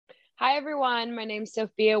Hi, everyone. My name's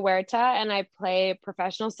Sophia Huerta, and I play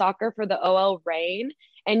professional soccer for the OL Reign.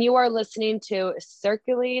 And you are listening to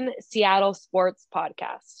Circling Seattle Sports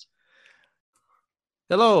Podcast.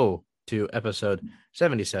 Hello to episode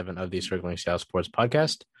 77 of the Circling Seattle Sports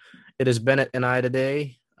Podcast. It is Bennett and I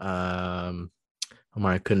today. Omar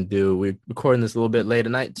couldn't do. We're recording this a little bit late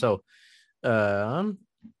at night, so I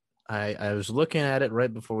was looking at it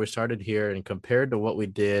right before we started here, and compared to what we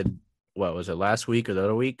did, what was it, last week or the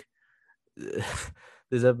other week?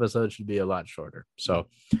 This episode should be a lot shorter. So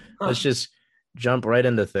let's just jump right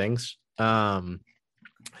into things. Seattle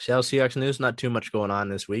Seahawks news, not too much going on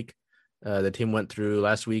this week. The team went through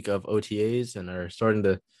last week of OTAs and are starting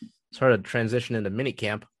to transition into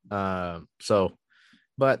minicamp.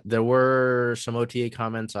 But there were some OTA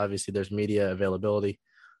comments. Obviously, there's media availability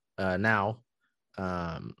now.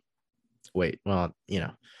 Bobby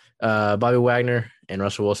Wagner and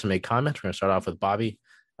Russell Wilson made comments. We're going to start off with Bobby.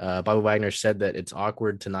 Bobby Wagner said that it's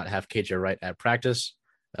awkward to not have KJ Wright at practice.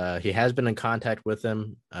 He has been in contact with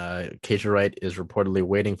him. KJ Wright is reportedly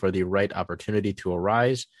waiting for the right opportunity to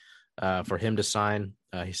arise for him to sign.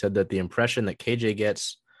 He said that the impression that KJ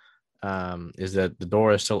gets is that the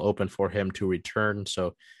door is still open for him to return.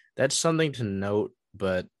 So that's something to note,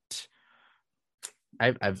 but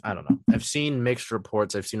I don't know. I've seen mixed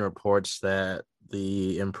reports. I've seen reports that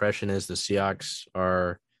the impression is the Seahawks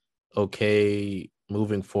are okay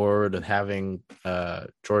moving forward with having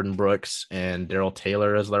Jordan Brooks and Daryl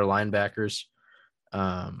Taylor as their linebackers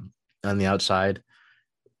on the outside,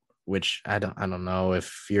 which I don't know.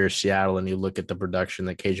 If you're Seattle and you look at the production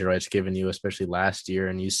that KJ Wright's given you, especially last year,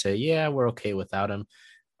 and you say, yeah, we're okay without him.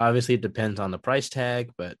 Obviously, it depends on the price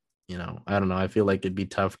tag, but, I don't know. I feel like it'd be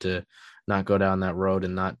tough to not go down that road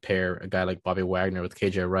and not pair a guy like Bobby Wagner with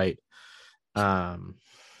KJ Wright.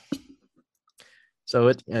 So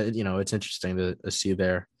it's interesting to see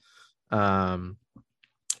there. A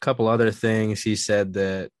couple other things. He said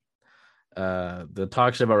that the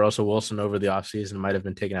talks about Russell Wilson over the offseason might have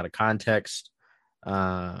been taken out of context.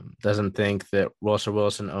 Doesn't think that Russell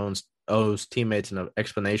Wilson owes teammates an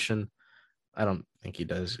explanation. I don't think he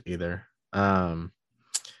does either.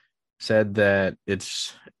 Said that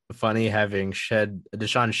it's funny having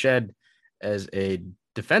Deshaun Shed as a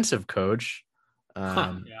defensive coach.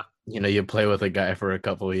 Yeah. You play with a guy for a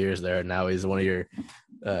couple of years there, and now he's one of your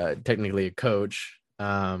technically a coach.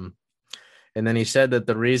 And then he said that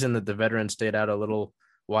the reason that the veterans stayed out a little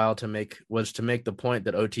while was to make the point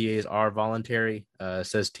that OTAs are voluntary.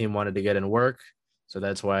 Says team wanted to get in work, so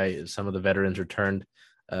that's why some of the veterans returned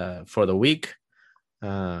for the week.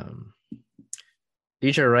 DJ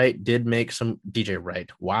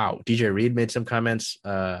Reed made some comments,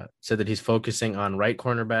 said that he's focusing on right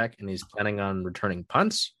cornerback and he's planning on returning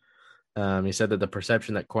punts. He said that the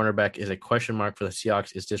perception that cornerback is a question mark for the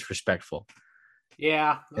Seahawks is disrespectful.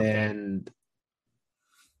 Yeah. Okay. And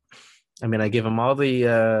I mean, I give him all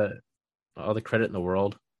the credit in the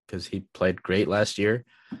world because he played great last year,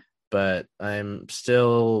 but I'm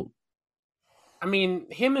still. I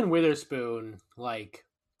mean, him and Witherspoon,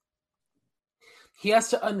 he has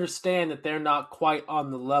to understand that they're not quite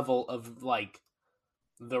on the level of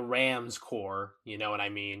the Rams core. You know what I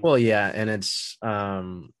mean? Well, yeah, and it's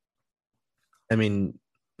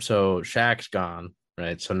so Shaq's gone,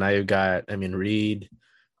 right? So now you've got Reed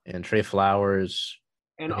and Trey Flowers.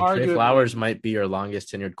 And Trey Flowers might be your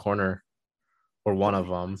longest tenured corner or one of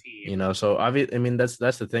them, So obviously,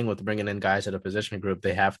 that's the thing with bringing in guys at a position group.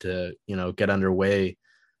 They have to, get underway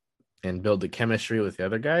and build the chemistry with the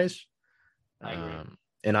other guys. I agree.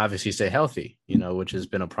 And obviously stay healthy, which has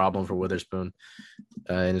been a problem for Witherspoon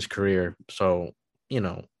in his career. So,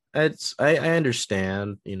 I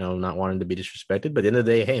understand, not wanting to be disrespected, but at the end of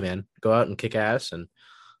the day, hey man, go out and kick ass and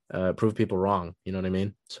prove people wrong. You know what I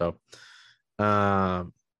mean? So,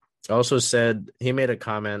 also said he made a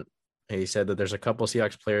comment. He said that there's a couple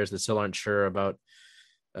Seahawks players that still aren't sure about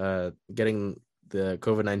getting the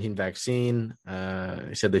COVID-19 vaccine.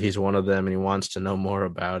 He said that he's one of them and he wants to know more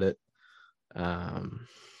about it.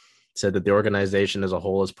 Said that the organization as a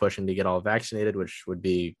whole is pushing to get all vaccinated, which would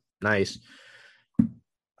be nice.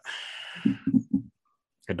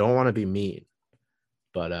 I don't want to be mean,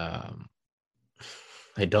 but I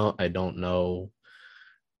don't know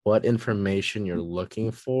what information you're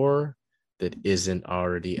looking for that isn't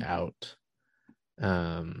already out.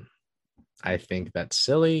 I think that's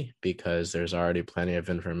silly because there's already plenty of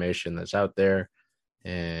information that's out there.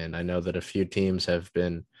 And I know that a few teams have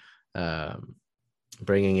been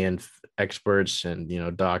bringing in experts and,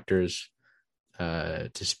 doctors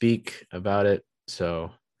to speak about it.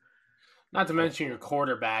 So, not to mention your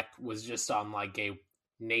quarterback was just on a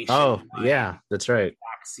nationwide yeah, that's right.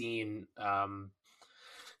 vaccine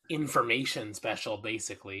information special,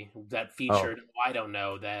 basically, that Oh, featured, I don't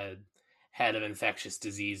know, the head of infectious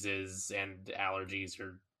diseases and allergies,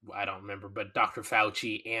 or I don't remember, but Dr.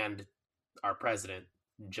 Fauci and our president,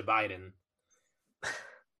 Joe Biden.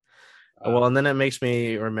 well, and then it makes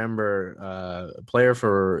me remember a player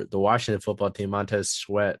for the Washington football team, Montez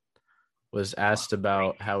Sweat, was asked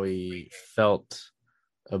about how he felt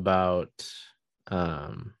about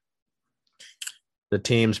um, the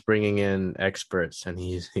teams bringing in experts, and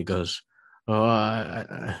he goes, "Oh,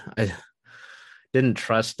 I didn't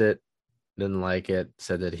trust it, didn't like it.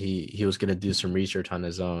 Said that he was going to do some research on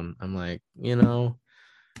his own." I'm like,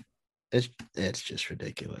 it's just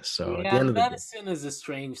ridiculous. So at the Yeah, end of the day, medicine is a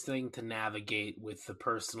strange thing to navigate with the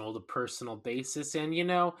personal basis. And,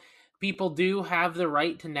 people do have the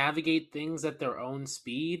right to navigate things at their own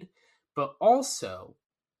speed, but also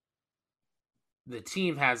the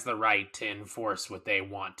team has the right to enforce what they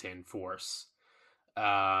want to enforce.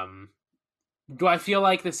 Um, do I feel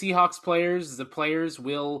like the players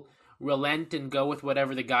will relent and go with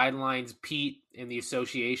whatever the guidelines Pete and the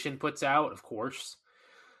association puts out? Of course.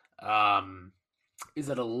 Um, is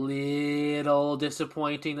it a little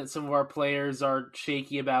disappointing that some of our players are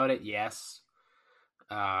shaky about it? Yes.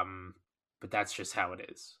 But that's just how it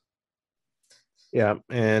is. yeah,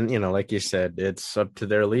 and like you said, it's up to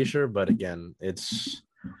their leisure. But again,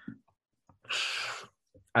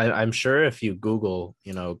 I'm sure if you Google,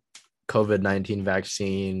 COVID-19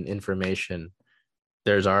 vaccine information,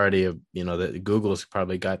 there's already that Google's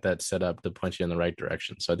probably got that set up to point you in the right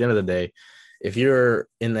direction. So at the end of the day, if you're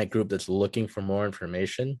in that group that's looking for more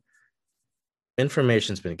information's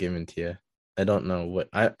been given to you. I don't know what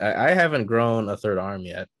I haven't grown a third arm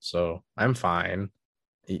yet, so I'm fine.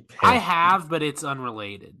 I Hey, have, but it's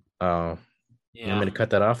unrelated. oh, you want Yeah. me to cut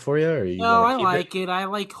that off for you, or you No, want I to keep it? like it. I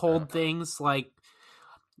like Oh, hold things like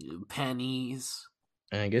pennies.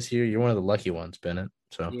 I guess you're one of the lucky ones, Bennett.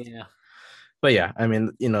 So, Yeah. but yeah, I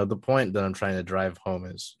mean, the point that I'm trying to drive home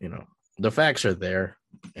is, the facts are there,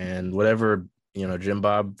 and whatever Jim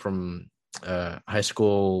Bob from high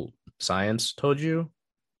school science told you,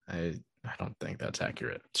 I don't think that's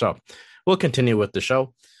accurate. So, we'll continue with the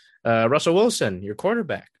show. Russell Wilson, your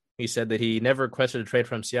quarterback, he said that he never requested a trade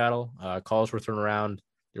from Seattle. Calls were thrown around.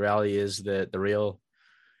 The reality is that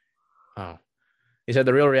oh, he said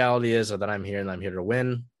the real reality is that I'm here and I'm here to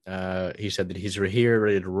win. He said that he's here,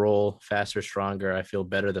 ready to roll, faster, stronger. I feel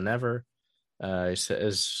better than ever. He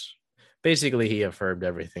says basically he affirmed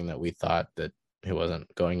everything that we thought, that he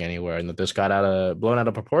wasn't going anywhere and that this got blown out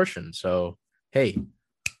of proportion. So, hey,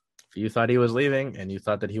 if you thought he was leaving and you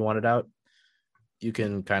thought that he wanted out, you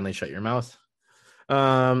can kindly shut your mouth.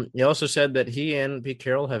 He also said that he and Pete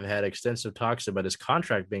Carroll have had extensive talks about his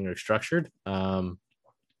contract being restructured.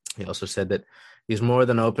 He also said that he's more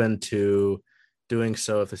than open to doing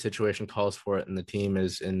so if the situation calls for it and the team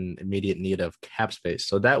is in immediate need of cap space.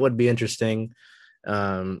 So that would be interesting.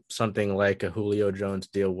 Something like a Julio Jones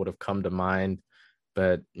deal would have come to mind.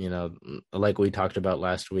 But, like we talked about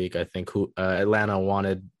last week, I think Atlanta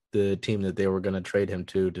wanted the team that they were going to trade him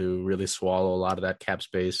to really swallow a lot of that cap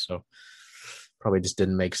space. So probably just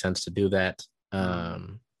didn't make sense to do that. But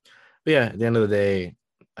yeah, at the end of the day,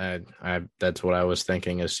 I that's what I was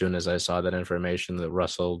thinking as soon as I saw that information, that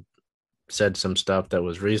Russell said some stuff that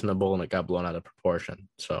was reasonable and it got blown out of proportion.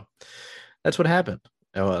 So that's what happened.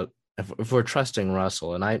 If we're trusting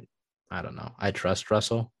Russell, and I don't know, I trust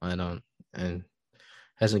Russell. I don't, and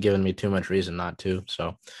hasn't given me too much reason not to.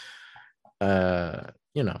 So,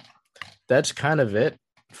 that's kind of it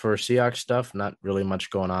for Seahawks stuff. Not really much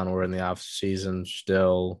going on. We're in the off season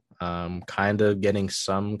still, kind of getting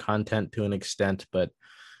some content to an extent, but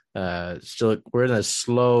still we're in a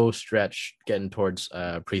slow stretch getting towards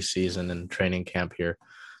preseason and training camp here.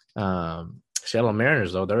 Seattle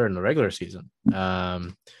Mariners, though, they're in the regular season,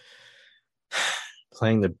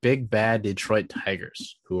 playing the big bad Detroit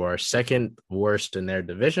Tigers, who are second worst in their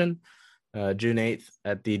division. June 8th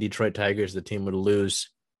at the Detroit Tigers, the team would lose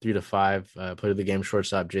 3-5. Played the game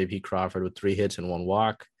shortstop JP Crawford with 3 hits and 1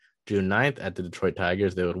 walk. June 9th at the Detroit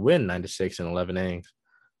Tigers, they would win 9-6 in 11 innings.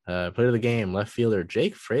 Play of the game, left fielder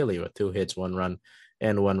Jake Fraley with 2 hits, 1 run,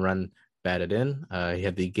 and 1 run batted in. He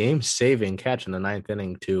had the game-saving catch in the 9th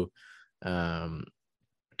inning to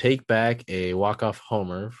take back a walk-off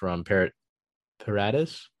homer from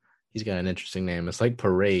Paredes. He's got an interesting name. It's like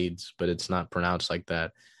Parades, but it's not pronounced like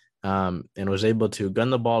that. And was able to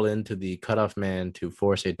gun the ball into the cutoff man to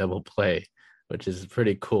force a double play, which is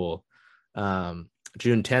pretty cool.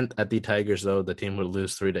 June 10th at the Tigers, though, the team would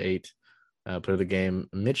lose 3-8. Play of the game,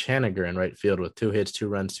 Mitch Haniger in right field with 2 hits, 2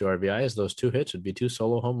 runs, 2 RBIs. Those 2 hits would be 2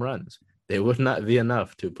 solo home runs. They would not be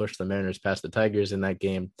enough to push the Mariners past the Tigers in that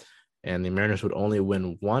game, and the Mariners would only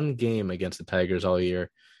win 1 game against the Tigers all year,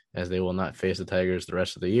 as they will not face the Tigers the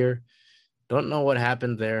rest of the year. Don't know what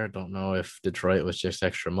happened there. Don't know if Detroit was just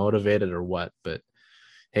extra motivated or what, but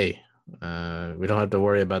hey, we don't have to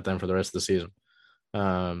worry about them for the rest of the season.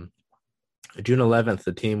 June 11th,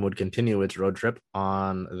 the team would continue its road trip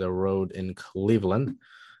on the road in Cleveland.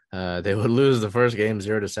 They would lose the first game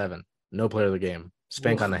 0-7. No player of the game.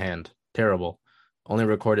 Spank on the hand. Terrible. Only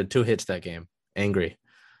recorded 2 hits that game. Angry.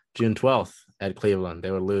 June 12th at Cleveland,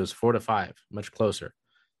 they would lose 4-5. Much closer.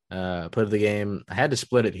 Play of the game. I had to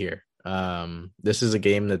split it here. This is a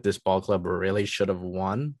game that this ball club really should have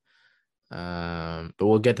won. But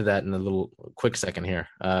we'll get to that in a little quick second here.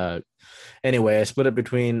 Anyway, I split it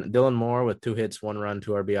between Dylan Moore with 2 hits, 1 run,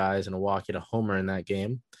 2 RBIs, and a walk, hit a homer in that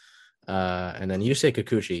game. And then Yusei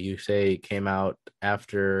Kikuchi. Yusei came out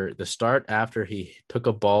after the start, after he took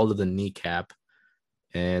a ball to the kneecap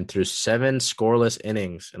and threw 7 scoreless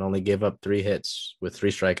innings and only gave up 3 hits with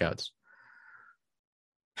 3 strikeouts.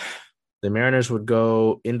 The Mariners would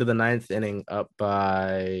go into the 9th inning up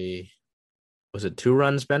by, was it 2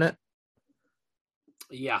 runs, Bennett?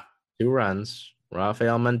 Yeah. 2 runs.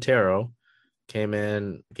 Rafael Montero came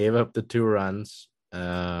in, gave up the 2 runs.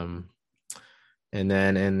 And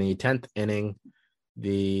then in the 10th inning,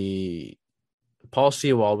 the Paul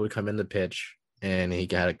Sewald would come in the pitch, and he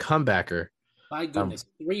got a comebacker. My goodness,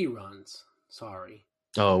 3 runs. Sorry.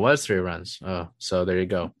 Oh, it was 3 runs. Oh, so there you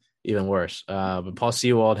go. Even worse. But Paul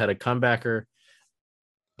Sewald had a comebacker.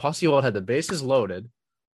 Paul Sewald had the bases loaded,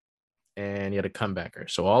 and he had a comebacker.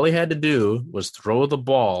 So all he had to do was throw the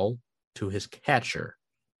ball to his catcher.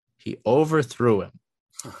 He overthrew him,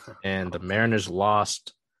 and the Mariners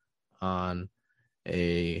lost on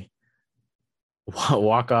a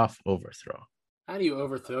walk-off overthrow. How do you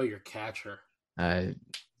overthrow your catcher?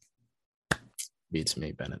 Beats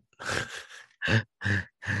me, Bennett.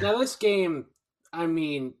 Now, this game, I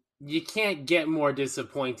mean, you can't get more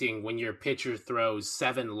disappointing when your pitcher throws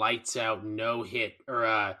 7 lights out, no hit,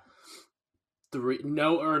 or 3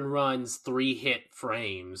 no earned runs, 3 hit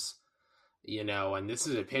frames. You know, and this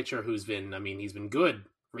is a pitcher who's been, I mean, he's been good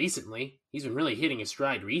recently. He's been really hitting his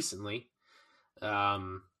stride recently.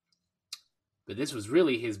 But this was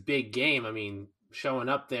really his big game. I mean, showing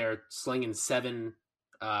up there, slinging 7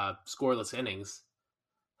 scoreless innings.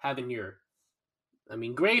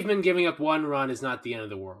 Graveman giving up 1 run is not the end of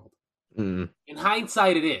the world. Mm. In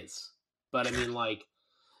hindsight, it is. But, I mean, like,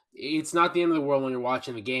 it's not the end of the world when you're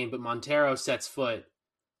watching the game, but Montero sets foot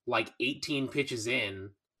like 18 pitches in,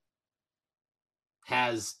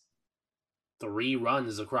 has 3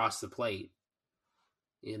 runs across the plate.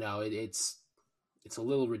 You know, it's a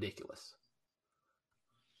little ridiculous.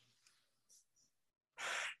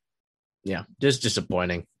 Yeah, just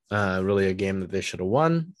disappointing. Really a game that they should have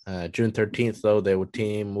won. June 13th, though,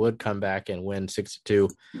 team would come back and win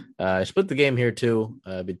 6-2. I split the game here, too,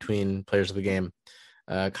 between players of the game.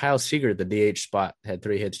 Kyle Seager, the DH spot, had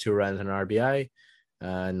 3 hits, 2 runs, and an RBI.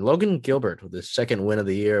 And Logan Gilbert, with his second win of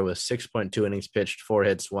the year, with 6.2 innings pitched, 4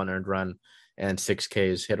 hits, 1 earned run, and 6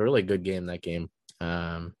 Ks. He had a really good game that game.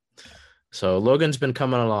 So Logan's been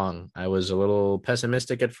coming along. I was a little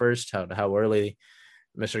pessimistic at first, how early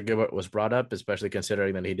Mr. Gilbert was brought up, especially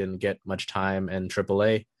considering that he didn't get much time in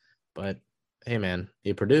AAA. But hey, man,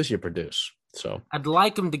 you produce. So I'd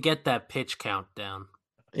like him to get that pitch count down.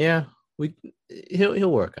 Yeah,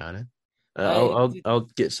 he'll work on it. I'll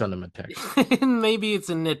get some a text. Maybe it's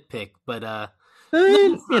a nitpick, but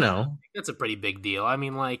you know, that's a pretty big deal. I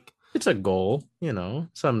mean, like, it's a goal. You know,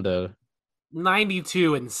 something to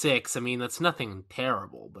 92-6. I mean, that's nothing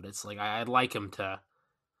terrible, but it's like I'd like him to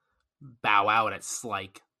bow out at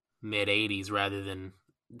like mid 80s rather than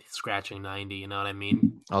scratching 90. You know what I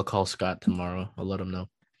mean? I'll call Scott tomorrow. I'll let him know.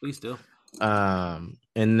 Please do. And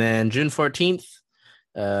then June 14th.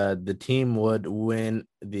 The team would win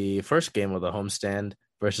the first game of the homestand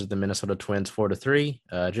versus the Minnesota Twins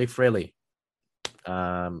 4-3. Jake Fraley.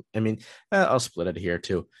 I'll split it here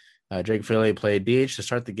too. Jake Fraley played DH to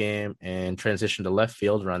start the game and transitioned to left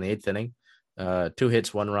field around the 8th inning. 2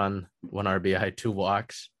 hits, 1 run, 1 RBI, 2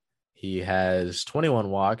 walks. He has 21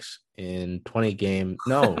 walks in 19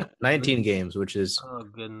 games, which is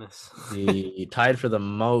the tied for the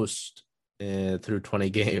most through 20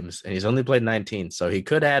 games, and he's only played 19, so he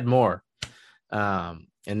could add more. And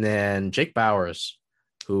then Jake Bauers,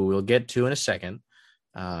 who we'll get to in a second,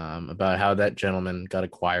 about how that gentleman got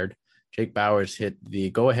acquired. Jake Bauers hit the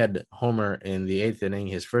go-ahead homer in the 8th inning,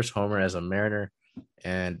 his first homer as a Mariner,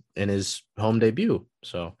 and in his home debut.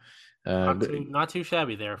 So Not too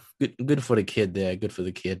shabby there. Good for the kid there. Good for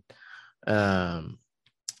the kid. Um,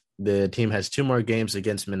 the team has 2 more games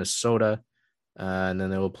against Minnesota, and then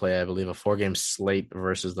they will play, I believe, a 4-game slate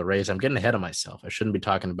versus the Rays. I'm getting ahead of myself. I shouldn't be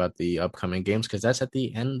talking about the upcoming games because that's at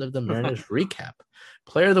the end of the Mariners recap.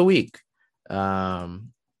 Player of the week. There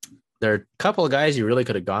are a couple of guys you really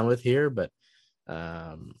could have gone with here, but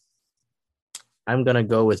I'm going to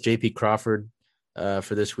go with J.P. Crawford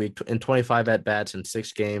for this week. In 25 at-bats in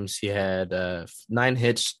 6 games, he had 9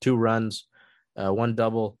 hits, 2 runs, 1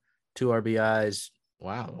 double, 2 RBIs.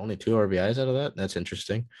 Wow, only 2 RBIs out of that? That's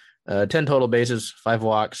interesting. 10 total bases, 5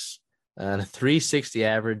 walks, and a 360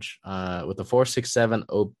 average with a 467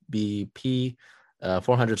 OBP,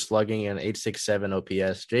 400 slugging, and 867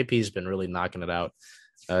 OPS. JP's been really knocking it out.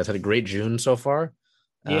 It's had a great June so far.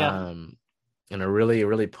 Yeah. And are really,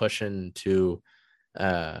 really pushing to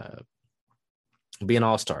be an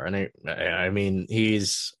all-star. And I mean,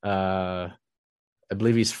 he's, I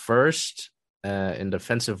believe he's first in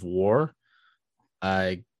defensive WAR.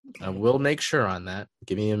 I will make sure on that.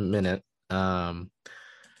 Give me a minute. And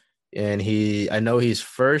I know he's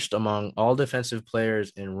first among all defensive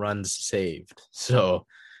players in runs saved. So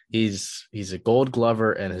he's a Gold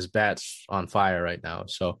Glover and his bat's on fire right now.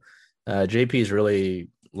 So JP is really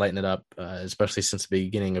lighting it up, especially since the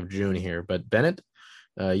beginning of June here. But Bennett,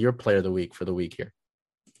 your player of the week for the week here.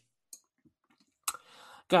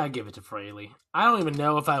 Gotta give it to Fraley. I don't even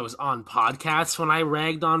know if I was on podcasts when I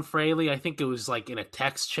ragged on Fraley. I think it was like in a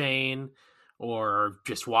text chain or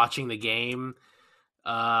just watching the game.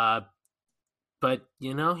 But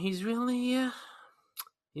he's really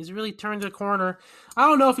turned a corner. I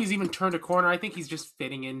don't know if he's even turned a corner. I think he's just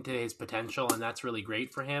fitting into his potential, and that's really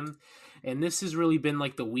great for him. And this has really been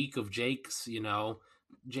like the week of Jake's,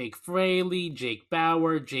 Jake Fraley, Jake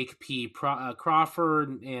Bauer, Jake P.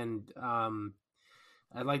 Crawford, and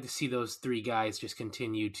I'd like to see those 3 guys just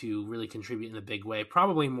continue to really contribute in a big way.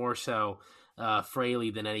 Probably more so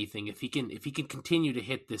Fraley than anything. If he can continue to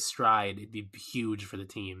hit this stride, it'd be huge for the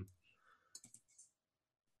team.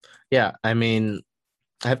 Yeah, I mean,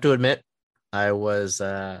 I have to admit, I was.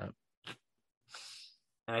 And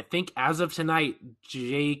I think as of tonight,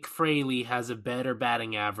 Jake Fraley has a better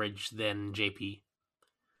batting average than JP.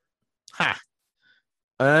 I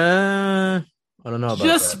don't know about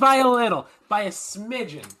just that. by a little, by a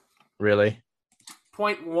smidgen. Really?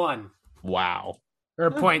 0.1. Wow.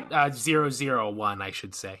 Or 0.001, I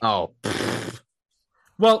should say. Oh.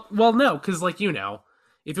 Well, no, because if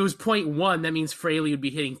it was 0.1, that means Fraley would be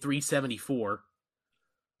hitting 374.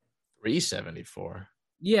 374.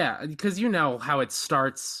 Yeah, because you know how it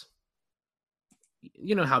starts.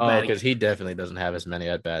 You know how bad. Because he definitely doesn't have as many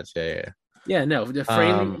at bats. Yeah. Yeah, no.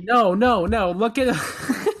 Fraley, no. Look at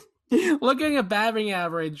looking at batting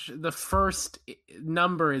average. The first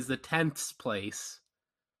number is the 10th place,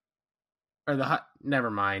 or never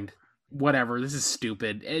mind. Whatever. This is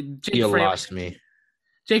stupid. Lost me.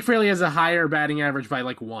 Jake Fraley has a higher batting average by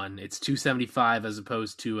 1. It's 275 as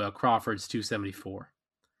opposed to Crawford's 274.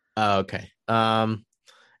 Okay. And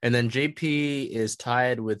then JP is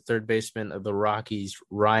tied with third baseman of the Rockies,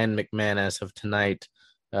 Ryan McManus, of tonight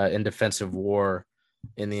in defensive WAR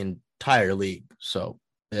in the entire league. So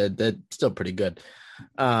that's still pretty good.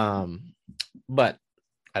 But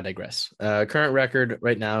I digress. Current record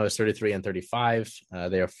right now is 33-35.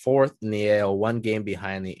 They are 4th in the AL, 1 game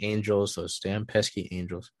behind the Angels. So damn pesky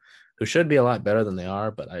Angels, who should be a lot better than they are,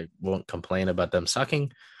 but I won't complain about them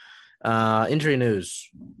sucking. Injury news.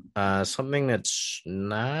 Something that's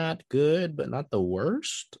not good, but not the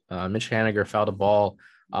worst. Mitch Haniger fouled a ball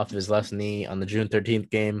off of his left knee on the June 13th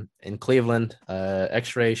game in Cleveland.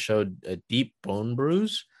 X-ray showed a deep bone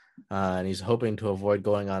bruise, and he's hoping to avoid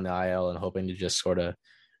going on the IL and hoping to just sort of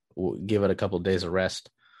give it a couple of days of rest.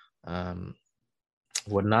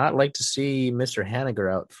 Would not like to see Mr.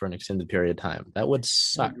 Haniger out for an extended period of time. That would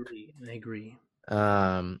suck. I agree.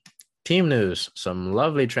 Team news, some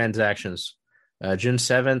lovely transactions. June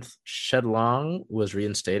 7th, Shed Long was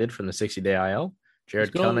reinstated from the 60-day IL.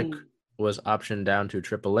 Jared Kelenic was optioned down to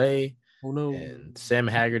AAA. Oh, no. And Sam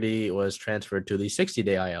Haggerty was transferred to the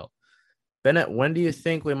 60-day IL. Bennett, when do you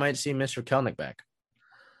think we might see Mr. Kelenic back?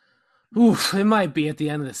 Oof, it might be at the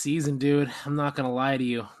end of the season, dude. I'm not going to lie to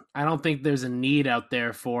you. I don't think there's a need out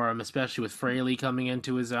there for him, especially with Fraley coming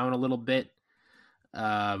into his own a little bit.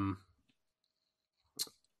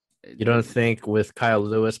 You don't think with Kyle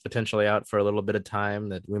Lewis potentially out for a little bit of time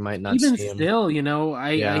that we might not see him? Still,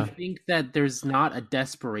 I think that there's not a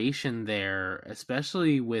desperation there,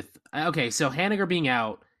 especially with so Haniger being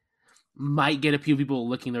out might get a few people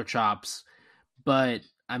licking their chops, but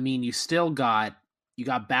I mean, you still got You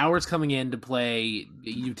got Bowers coming in to play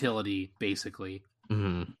utility, basically.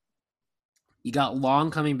 Mm-hmm. You got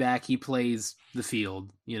Long coming back. He plays the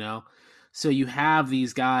field, So you have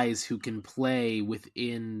these guys who can play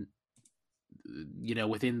within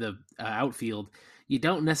the outfield. You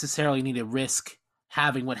don't necessarily need to risk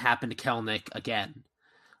having what happened to Kelnick again.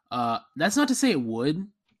 That's not to say it would.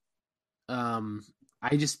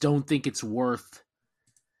 I just don't think it's worth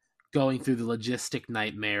going through the logistic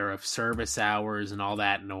nightmare of service hours and all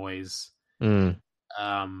that noise to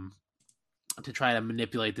try to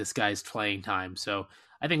manipulate this guy's playing time. So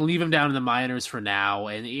I think leave him down in the minors for now.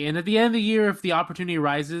 And at the end of the year, if the opportunity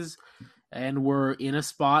arises and we're in a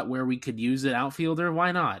spot where we could use an outfielder,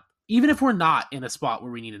 why not? Even if we're not in a spot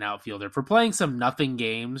where we need an outfielder, if we're playing some nothing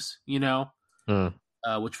games,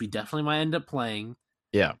 which we definitely might end up playing.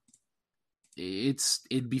 Yeah.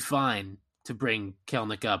 It'd be fine to bring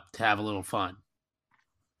Kelnick up to have a little fun.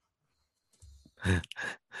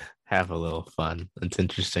 Have a little fun. It's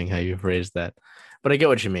interesting how you phrased that, but I get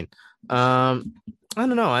what you mean. I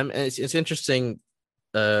don't know. It's interesting.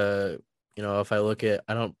 If I look at,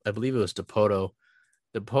 I believe it was Dipoto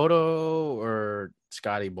or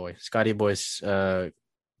Scotty Boy's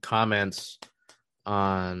comments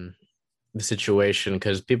on the situation,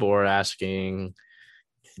 because people were asking,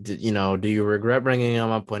 do you regret bringing him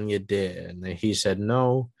up when you did? And he said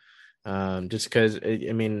no, just because,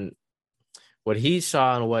 I mean, what he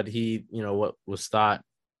saw and what he, what was thought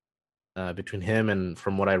between him and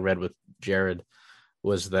from what I read with Jared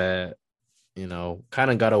was that,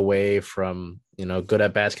 kind of got away from, good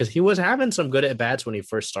at bats, because he was having some good at bats when he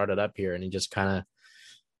first started up here, and he just kind of,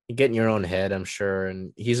 you get in your own head, I'm sure.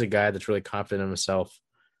 And he's a guy that's really confident in himself.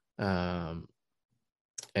 And,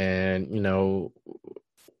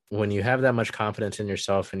 when you have that much confidence in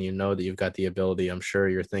yourself and you know that you've got the ability, I'm sure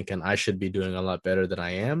you're thinking, I should be doing a lot better than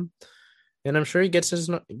I am. And I'm sure he gets in his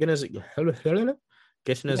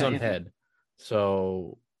own head.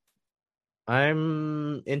 So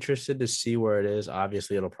I'm interested to see where it is.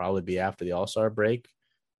 Obviously, it'll probably be after the All-Star break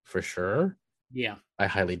for sure. Yeah. I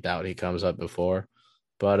highly doubt he comes up before.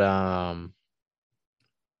 But I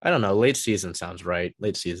don't know. Late season sounds right.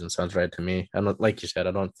 Late season sounds right to me. Like you said,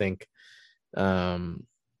 I don't think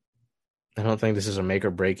this is a make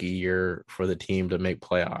or break year for the team to make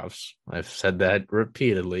playoffs. I've said that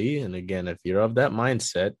repeatedly. And again, if you're of that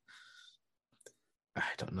mindset, I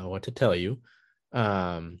don't know what to tell you.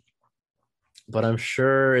 But I'm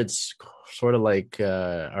sure it's sort of like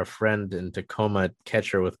our friend in Tacoma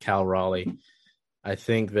catcher with Cal Raleigh. I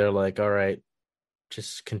think they're like, all right,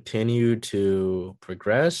 just continue to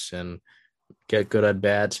progress and get good at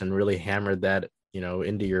bats and really hammer that,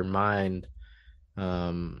 into your mind.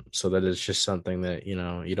 So that it's just something that,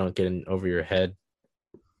 you don't get in over your head.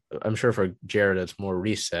 I'm sure for Jared, it's more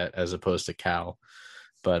reset as opposed to Cal,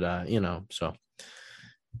 but, so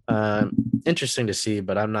interesting to see,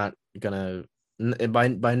 but I'm not gonna,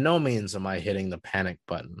 by no means am I hitting the panic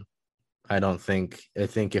button. I think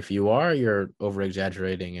if you are, you're over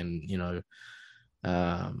exaggerating and,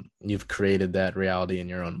 you've created that reality in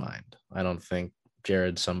your own mind. I don't think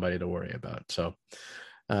Jared's somebody to worry about. So,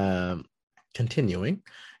 continuing,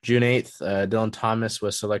 June 8th, Dylan Thomas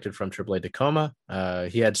was selected from AAA Tacoma.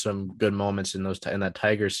 He had some good moments in that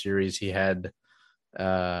Tigers series. He had,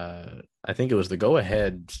 I think it was the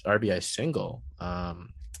go-ahead RBI single. To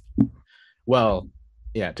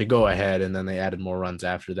go ahead, and then they added more runs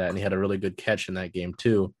after that, and he had a really good catch in that game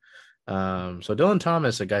too. So Dylan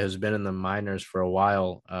Thomas, a guy who's been in the minors for a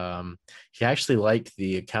while, he actually liked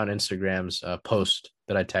the account Instagram's post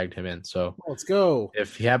that I tagged him in. So let's go.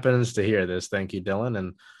 If he happens to hear this, thank you, Dylan.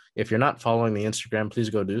 And if you're not following the Instagram, please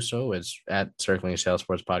go do so. It's at Circling Seattle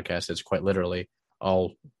Sports Podcast. It's quite literally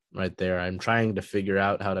all right there. I'm trying to figure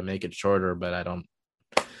out how to make it shorter, but I don't.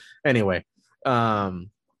 Anyway, and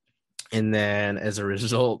then as a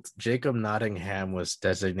result, Jacob Nottingham was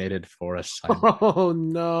designated for assignment. Oh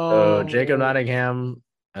no! So Jacob Nottingham,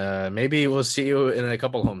 maybe we'll see you in a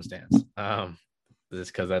couple homestands.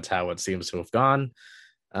 Just because that's how it seems to have gone.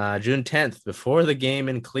 June 10th, before the game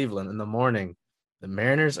in Cleveland in the morning, the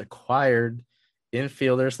Mariners acquired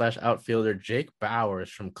infielder/outfielder Jake Bauers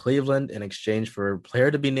from Cleveland in exchange for a player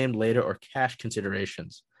to be named later or cash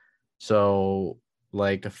considerations. So,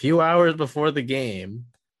 like a few hours before the game,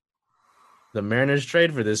 the Mariners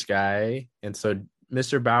trade for this guy. And so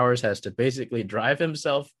Mr. Bauers has to basically drive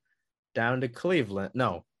himself down to Cleveland.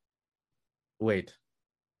 No, wait.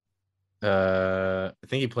 I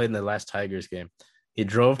think he played in the last Tigers game. He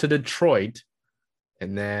drove to Detroit,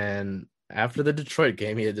 and then after the Detroit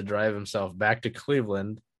game, he had to drive himself back to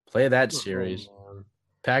Cleveland, play that series,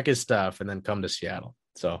 pack his stuff, and then come to Seattle.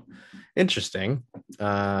 So interesting.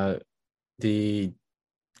 The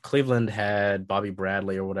Cleveland had Bobby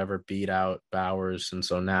Bradley or whatever beat out Bowers, and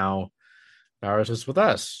so now Bowers is with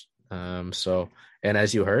us. And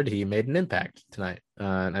as you heard, he made an impact tonight,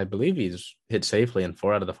 and I believe he's hit safely in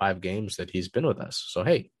 4 out of the 5 games that he's been with us. So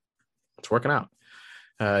hey, it's working out.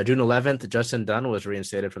 June 11th, Justin Dunn was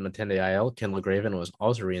reinstated from the 10-day IL. Kendall Graven was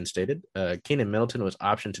also reinstated. Keenan Middleton was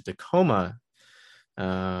optioned to Tacoma.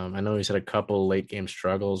 I know he's had a couple late game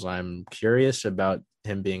struggles. I'm curious about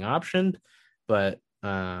him being optioned, but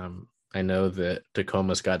I know that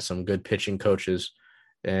Tacoma's got some good pitching coaches,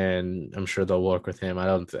 and I'm sure they'll work with him.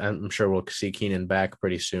 I'm sure we'll see Keenan back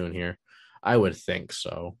pretty soon here. I would think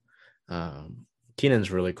so.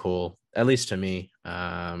 Keenan's really cool, at least to me.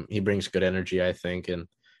 He brings good energy, I think, and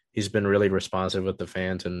he's been really responsive with the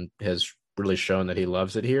fans and has really shown that he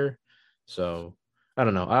loves it here. So I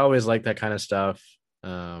don't know. I always like that kind of stuff.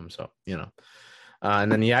 And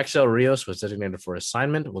then Yaxel Rios was designated for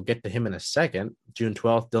assignment. We'll get to him in a second. June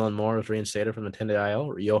 12th, Dylan Moore was reinstated from the 10-day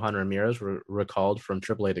IL. Johan Ramirez recalled from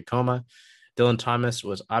AAA Tacoma. Dylan Thomas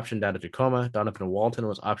was optioned down to Tacoma. Donovan Walton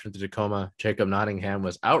was optioned to Tacoma. Jacob Nottingham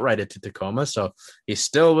was outrighted to Tacoma, so he's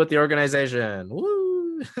still with the organization.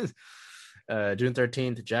 Woo! June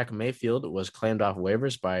 13th, Jack Mayfield was claimed off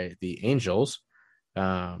waivers by the Angels.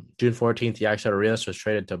 June 14th, Yaxel Rios was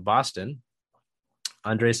traded to Boston.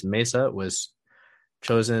 Andres Mesa was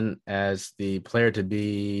chosen as the player to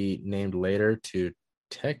be named later to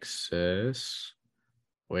Texas.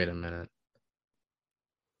 Wait a minute.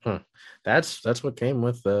 That's what came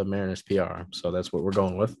with the Mariners PR. So that's what we're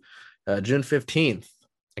going with. June 15th,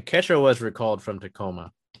 a catcher was recalled from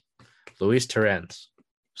Tacoma, Luis Torrens.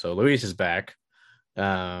 So Luis is back.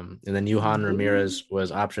 And then Johan Ramirez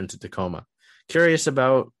was optioned to Tacoma. Curious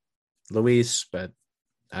about Luis, but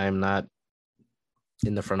I'm not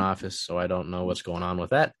in the front office, so I don't know what's going on with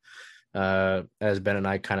that. As Ben and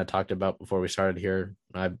I kind of talked about before we started here,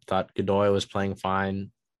 I thought Godoy was playing fine.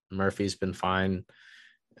 Murphy's been fine.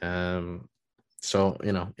 So,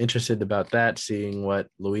 interested about that, seeing what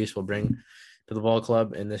Luis will bring to the ball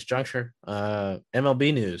club in this juncture.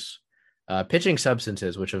 MLB news, pitching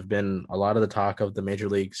substances, which have been a lot of the talk of the major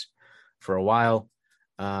leagues for a while.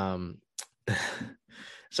 So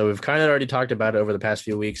we've kind of already talked about it over the past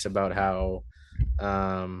few weeks about how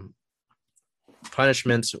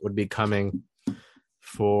punishments would be coming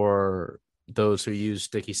for those who use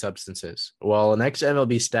sticky substances. Well, an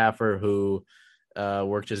ex-MLB staffer who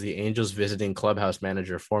worked as the Angels visiting clubhouse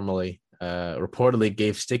manager formerly reportedly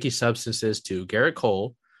gave sticky substances to Garrett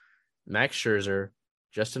Cole, Max Scherzer,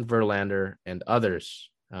 Justin Verlander, and others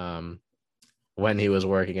when he was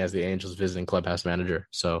working as the Angels visiting clubhouse manager.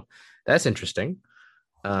 So that's interesting.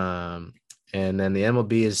 And then the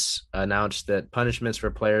MLB has announced that punishments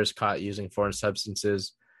for players caught using foreign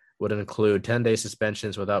substances would include 10-day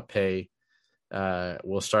suspensions without pay,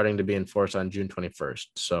 starting to be enforced on June 21st.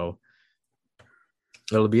 So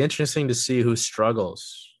it'll be interesting to see who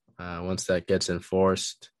struggles once that gets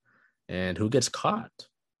enforced and who gets caught.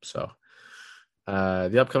 So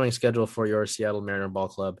the upcoming schedule for your Seattle Mariner Ball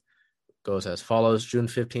Club goes as follows. June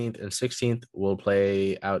 15th and 16th will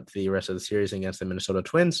play out the rest of the series against the Minnesota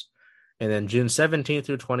Twins. And then June 17th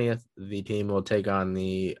through 20th, the team will take on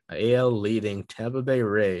the AL leading Tampa Bay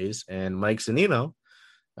Rays and Mike Zunino,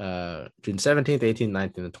 June 17th, 18th,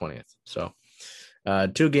 19th, and 20th. So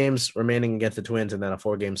 2 games remaining against the Twins and then a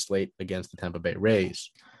 4-game slate against the Tampa Bay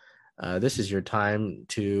Rays. This is your time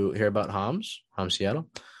to hear about Homs Seattle.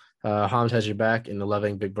 Homs has your back in a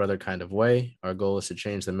loving big brother kind of way. Our goal is to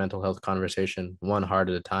change the mental health conversation one heart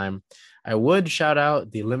at a time. I would shout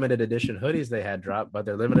out the limited edition hoodies they had dropped, but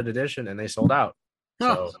they're limited edition and they sold out.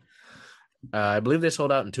 So I believe they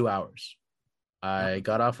sold out in 2 hours. I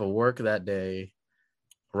got off of work that day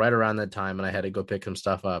right around that time and I had to go pick some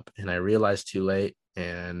stuff up and I realized too late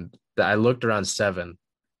and I looked around 7.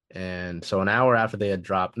 And so an hour after they had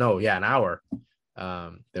dropped, an hour,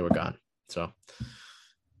 they were gone. So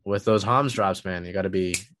with those Homs drops, man, you got to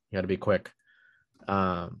be quick.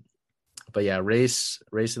 But yeah, Race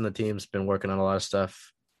and the team's been working on a lot of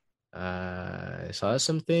stuff. I saw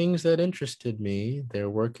some things that interested me. They're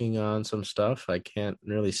working on some stuff. I can't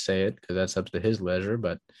really say it because that's up to his leisure,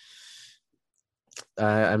 but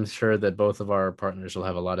I'm sure that both of our partners will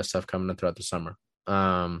have a lot of stuff coming throughout the summer.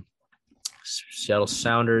 Seattle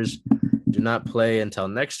Sounders do not play until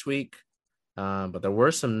next week, but there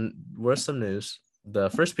were some news. The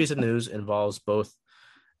first piece of news involves both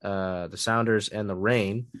the Sounders and the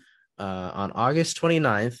Reign. On August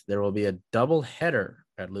 29th, there will be a double header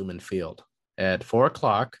at Lumen Field. At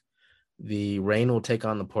 4:00, the Reign will take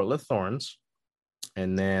on the Portland Thorns.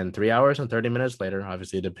 And then 3 hours and 30 minutes later,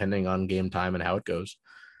 obviously depending on game time and how it goes,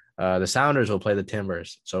 the Sounders will play the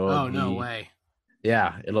Timbers. So Oh, no way.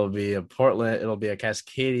 it'll be a Portland, it'll be a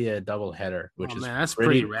Cascadia doubleheader, Oh, which is man, that's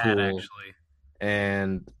pretty pretty rad, cool. actually.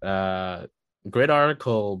 And great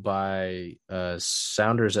article by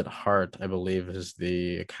Sounders at Heart, I believe is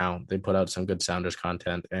the account. They put out some good Sounders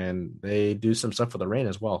content, and they do some stuff for the Reign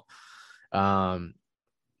as well.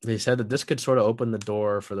 They said that this could sort of open the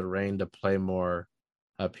door for the Reign to play more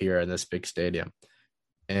up here in this big stadium.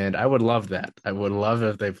 And I would love that. I would love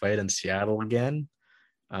if they played in Seattle again.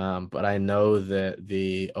 But I know that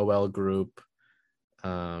the OL group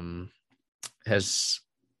has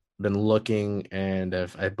been looking and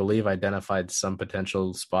have, I believe, identified some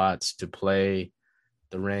potential spots to play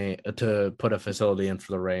the Reign, to put a facility in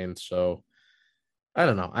for the Reign. So I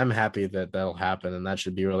don't know. I'm happy that that'll happen, and that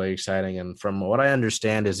should be really exciting. And from what I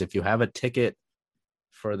understand is if you have a ticket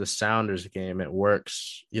for the Sounders game, it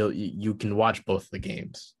works. You can watch both the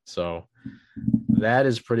games. So that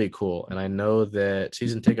is pretty cool. And I know that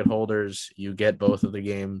season ticket holders, you get both of the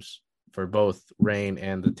games for both Reign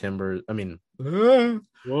and the Timbers. I mean,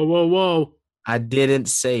 Whoa, whoa, whoa. I didn't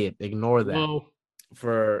say it. Ignore that. Whoa.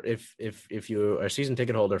 For if you are a season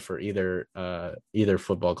ticket holder for either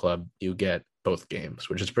football club, you get both games,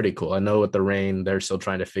 which is pretty cool. I know with the Reign, they're still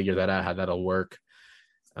trying to figure that out, how that'll work.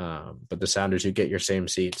 But the Sounders, you get your same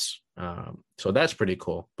seats. So that's pretty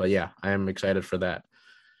cool. But yeah, I am excited for that.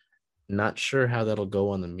 Not sure how that'll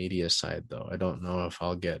go on the media side, though. I don't know if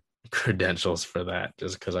I'll get credentials for that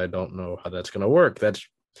just because I don't know how that's going to work.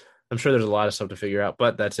 I'm sure there's a lot of stuff to figure out,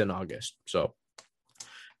 but that's in August. So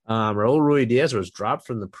Raul Ruidiaz was dropped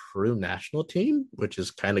from the Peru national team, which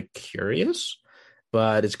is kind of curious,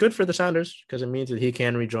 but it's good for the Sounders because it means that he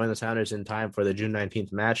can rejoin the Sounders in time for the June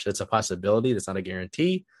 19th match. That's a possibility. That's not a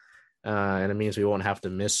guarantee. And it means we won't have to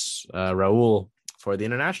miss Raul for the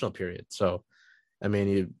international period. So, I mean,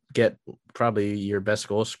 you get probably your best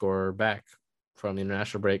goal scorer back from the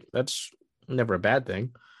international break. That's never a bad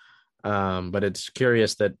thing. But it's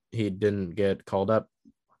curious that he didn't get called up.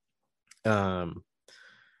 And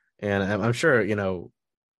I'm sure, you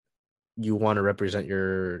want to represent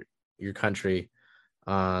your country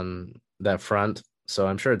on that front. So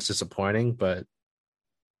I'm sure it's disappointing, but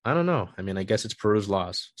I don't know. I mean, I guess it's Peru's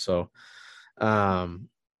loss. So Brad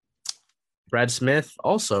Smith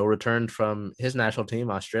also returned from his national team,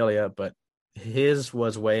 Australia, but his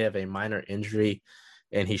was way of a minor injury,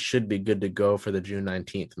 and he should be good to go for the June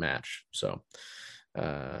 19th match. So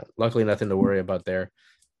luckily, nothing to worry about there.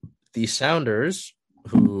 The Sounders,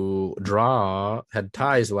 who had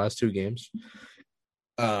ties the last two games,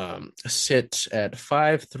 sit at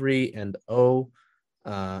 5-3-0,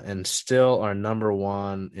 and still are number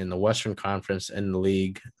one in the Western Conference in the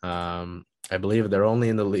league. I believe they're only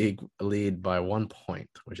in the lead by 1 point,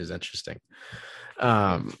 which is interesting.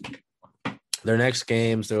 Their next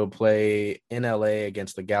games, they will play in LA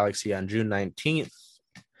against the Galaxy on June 19th.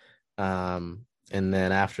 And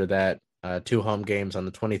then after that, two home games on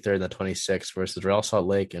the 23rd and the 26th versus Real Salt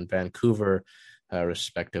Lake and Vancouver,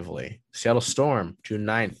 respectively. Seattle Storm, June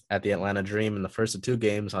 9th at the Atlanta Dream in the first of two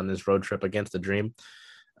games on this road trip against the Dream.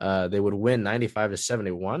 They would win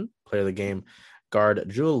 95-71. Player of the game, guard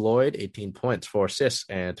Jewel Lloyd, 18 points, 4 assists,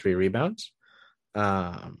 and 3 rebounds.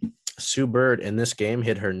 Sue Bird in this game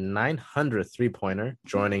hit her 900th three-pointer,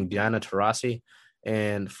 joining Diana Taurasi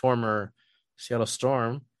and former Seattle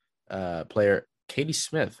Storm player Katie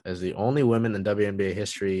Smith as the only woman in WNBA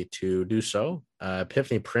history to do so.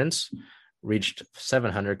 Epiphany Prince reached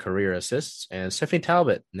 700 career assists, and Stephanie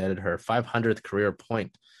Talbot netted her 500th career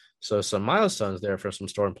point. So some milestones there for some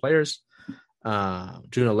Storm players.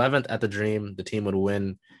 June 11th at the Dream, the team would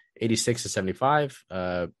win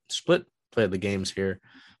 86-75. Split play of the games here.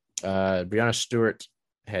 Brianna Stewart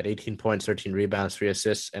had 18 points, 13 rebounds, 3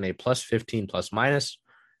 assists, and a plus 15 plus minus.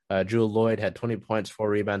 Jewel Lloyd had 20 points, 4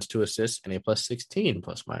 rebounds, 2 assists, and a plus 16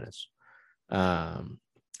 plus minus.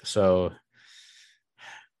 So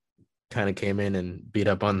kind of came in and beat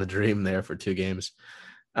up on the Dream there for 2 games.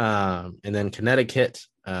 And then Connecticut,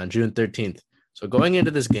 June 13th. So going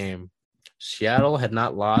into this game, Seattle had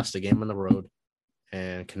not lost a game on the road,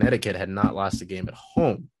 and Connecticut had not lost a game at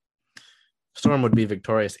home. Storm would be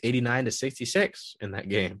victorious 89-66 in that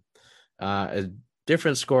game. A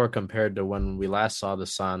different score compared to when we last saw the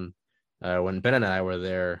Sun, when Ben and I were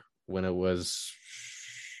there, when it was...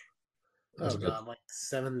 like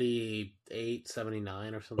 78,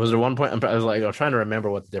 79 or something. Was there 1 point? I was trying to remember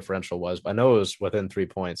what the differential was, but I know it was within 3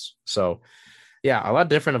 points. So, yeah, a lot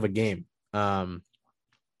different of a game. Brianna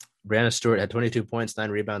Stewart had 22 points,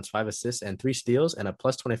 9 rebounds, 5 assists, and 3 steals, and a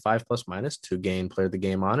plus 25 plus minus to gain player of the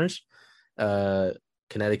game honors.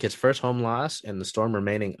 Connecticut's first home loss, and the Storm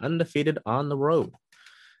remaining undefeated on the road.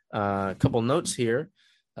 A couple notes here.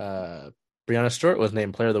 Brianna Stewart was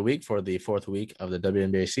named Player of the Week for the fourth week of the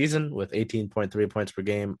WNBA season with 18.3 points per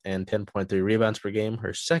game and 10.3 rebounds per game.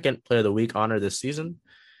 Her second Player of the Week honor this season.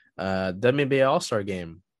 WNBA All-Star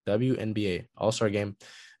Game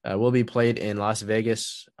will be played in Las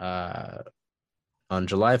Vegas on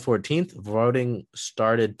July 14th. Voting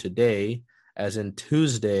started today, as in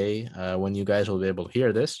Tuesday, when you guys will be able to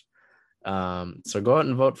hear this. So go out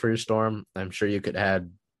and vote for your Storm. I'm sure you could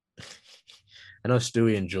add. I know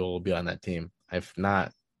Stewie and Jewel will be on that team. If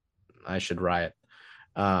not, I should riot.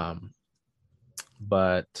 But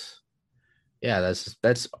yeah,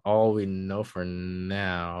 that's all we know for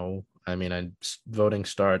now. I mean, voting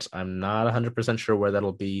starts. I'm not 100% sure where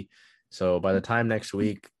that'll be. So by the time next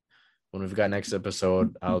week, when we've got next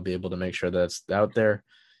episode, I'll be able to make sure that's out there.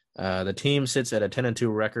 The team sits at a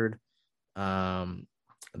 10-2 record.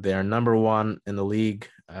 They are number one in the league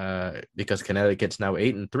because Connecticut's now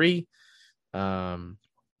 8-3.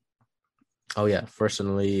 First in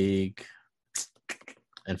the league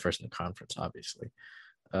and first in the conference, obviously.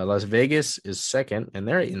 Las Vegas is second, and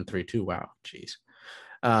they're 8-3 too. Wow, jeez.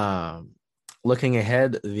 Looking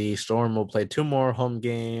ahead, the Storm will play two more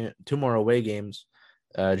away games.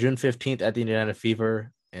 June 15th at the Indiana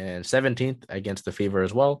Fever and 17th against the Fever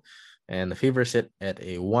as well. And the Fever sit at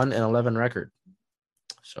a 1-11 record.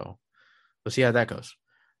 So we'll see how that goes.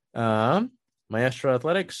 Maestro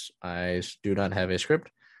Athletics, I do not have a script,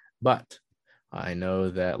 but I know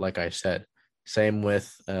that, like I said, same with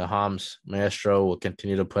Homs. Maestro will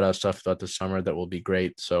continue to put out stuff throughout the summer that will be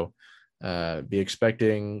great. So be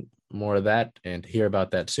expecting more of that and hear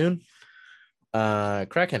about that soon.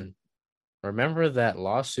 Kraken, remember that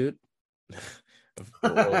lawsuit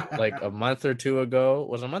like a month or two ago?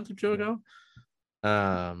 Was it a month or two ago?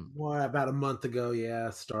 About a month ago, yeah.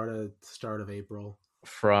 Start of April.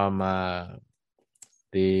 From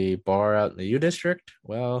the bar out in the U District.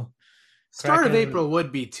 Well, start of April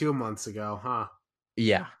would be 2 months ago, huh?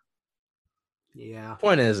 Yeah. Yeah.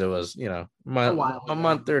 Point is, it was, a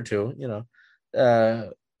month or two,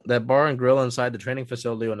 that bar and grill inside the training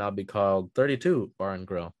facility will now be called 32 Bar and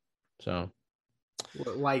Grill. So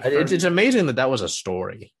it's amazing that was a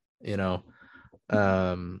story,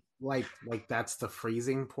 like that's the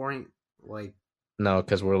freezing point. No,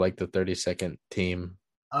 because we're like the 32nd team.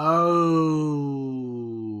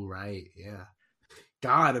 Oh, right. Yeah.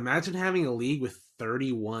 God, imagine having a league with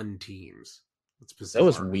 31 teams. That's bizarre. That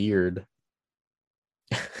was weird.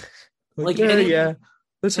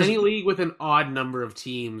 Any league with an odd number of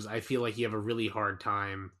teams, I feel like you have a really hard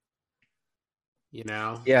time.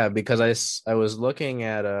 Yeah, because I was looking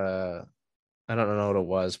at I don't know what it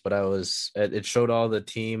was, but it showed all the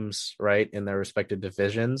teams right in their respective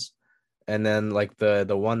divisions, and then like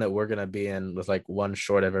the one that we're gonna be in was like one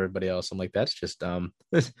short of everybody else. I'm like, that's just dumb.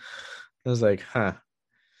 I was like, huh.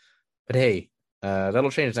 But hey,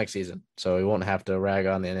 that'll change next season, so we won't have to rag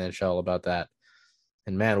on the NHL about that.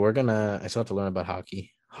 And man, I still have to learn about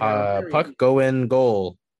hockey. Puck go in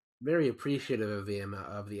goal. Very appreciative of the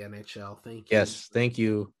NHL. Thank you. Yes, thank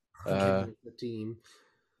you. The team.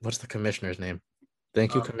 What's the commissioner's name?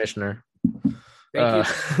 Thank you, commissioner. Thank you,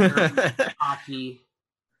 hockey.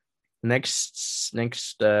 Next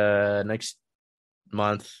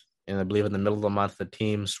month, and I believe in the middle of the month, the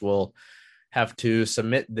teams will have to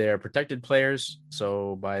submit their protected players.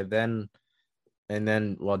 So by then,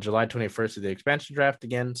 July 21st is the expansion draft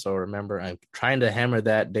again. So remember, I'm trying to hammer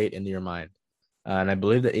that date into your mind. And I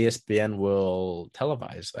believe that ESPN will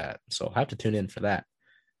televise that. So I'll have to tune in for that.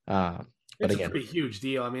 But it's again, a pretty huge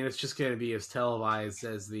deal. I mean, it's just going to be as televised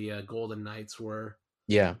as the Golden Knights were.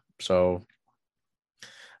 Yeah. So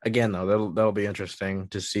again, though, that'll be interesting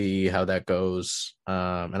to see how that goes.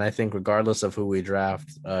 And I think regardless of who we draft,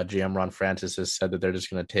 GM Ron Francis has said that they're just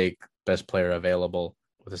going to take best player available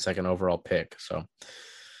with a second overall pick. So,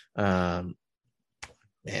 man,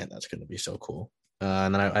 that's going to be so cool.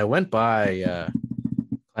 And then I went by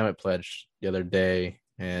Climate Pledge the other day,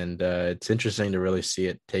 and it's interesting to really see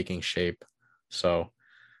it taking shape. So,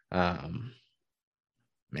 man,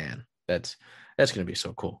 that's going to be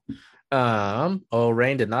so cool.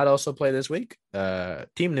 Reign did not also play this week.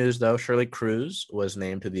 Team news, though, Shirley Cruz was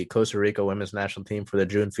named to the Costa Rica women's national team for the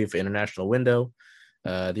June FIFA international window.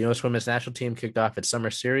 The U.S. women's national team kicked off its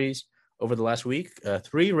summer series over the last week.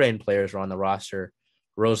 3 Reign players were on the roster: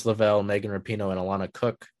 Rose Lavelle, Megan Rapinoe, and Alana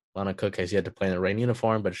Cook. Alana Cook has yet to play in the Reign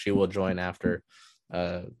uniform, but she will join after,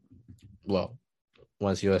 once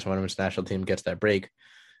U.S. women's national team gets that break.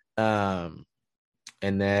 And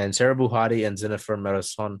then Sarah Buhati and Jennifer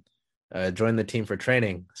Marason joined the team for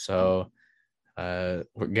training. So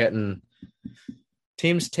We're getting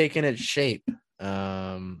teams taking its shape.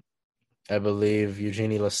 I believe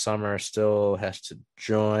Eugenie LaSummer still has to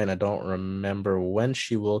join. I don't remember when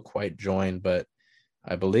she will quite join, but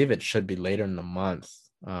I believe it should be later in the month.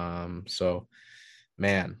 So,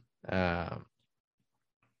 man,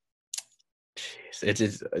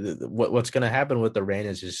 it's what's going to happen with the Reign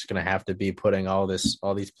is just going to have to be putting all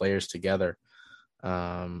these players together,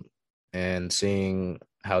 and seeing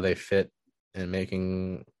how they fit and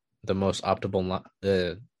making the most optimal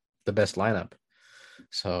the best lineup.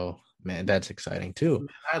 So, man, that's exciting too.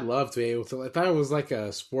 I'd love to be able to. If I was like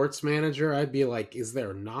a sports manager, I'd be like, "Is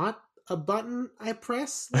there not a button I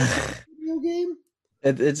press like a video game?"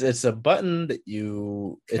 It's a button that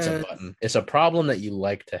it's a button. It's a problem that you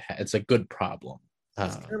like to have. It's a good problem.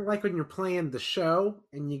 It's kind of like when you're playing the show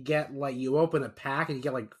and you get like you open a pack and you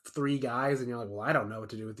get like 3 guys and you're like, well, I don't know what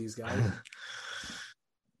to do with these guys.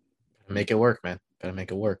 Make it work, man. Gotta make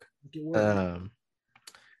it work. Make it work.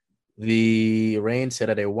 The Reign sit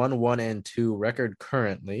at a 1-1-2 record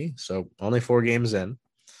currently, so only 4 games in.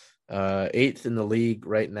 8th in the league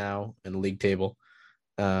right now in the league table.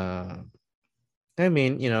 I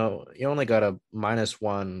mean, you only got a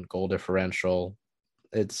 -1 goal differential.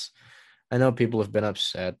 I know people have been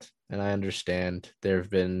upset, and I understand. There have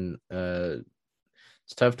been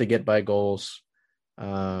it's tough to get by goals.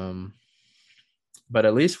 But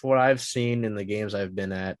at least what I've seen in the games I've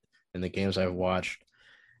been at, in the games I've watched,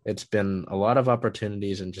 it's been a lot of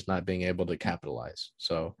opportunities and just not being able to capitalize.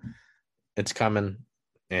 So it's coming,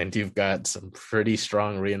 and you've got some pretty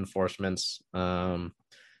strong reinforcements.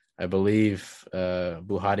 I believe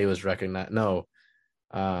Buhati was recognized. No,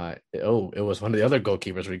 it was one of the other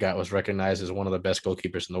goalkeepers we got was recognized as one of the best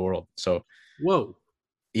goalkeepers in the world. So, whoa.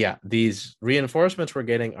 Yeah, these reinforcements we're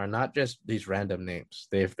getting are not just these random names.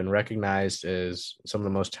 They've been recognized as some of the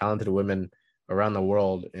most talented women around the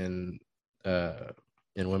world in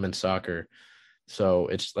women's soccer. So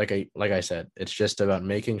it's like I said, it's just about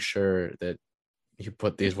making sure that you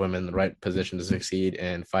put these women in the right position to succeed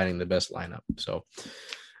and finding the best lineup. So,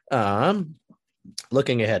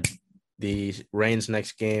 looking ahead, the Reign's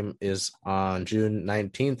next game is on June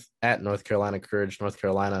 19th at North Carolina Courage. North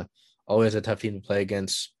Carolina, always a tough team to play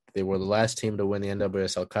against. They were the last team to win the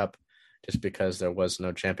NWSL Cup just because there was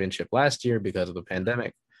no championship last year because of the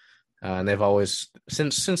pandemic. And they've always,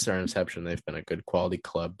 since their inception, they've been a good quality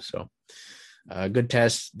club. So, good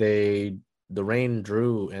test. The Reign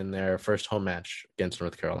drew in their first home match against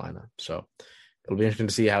North Carolina. So, it'll be interesting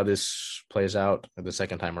to see how this plays out the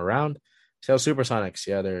second time around. Sail Supersonics,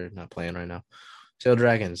 yeah, they're not playing right now. Sail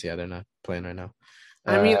Dragons, yeah, they're not playing right now.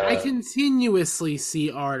 I mean, I continuously see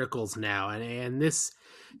articles now, and this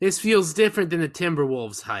feels different than the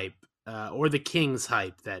Timberwolves hype or the Kings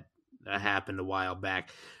hype that happened a while back.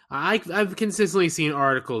 I've consistently seen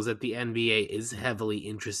articles that the NBA is heavily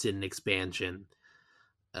interested in expansion.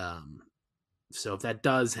 So if that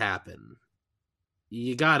does happen,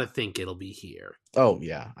 you got to think it'll be here. Oh,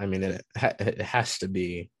 yeah. I mean, it has to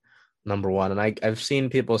be number one. And I've seen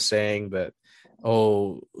people saying that,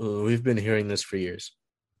 we've been hearing this for years.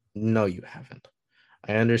 No, you haven't.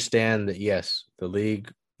 I understand that, yes, the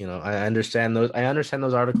league, I understand those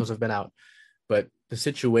articles have been out, but the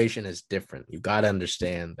situation is different. You got to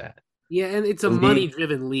understand that. Yeah, and it's a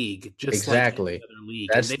money-driven league, just exactly. like any other league.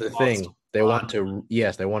 That's the thing. They want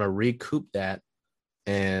to recoup that,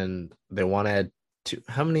 and they want to add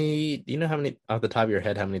how many? Do you know how many off the top of your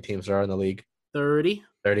head? How many teams there are in the league? 30.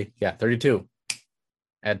 30. Yeah, 32.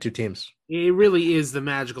 Add 2 teams. It really is the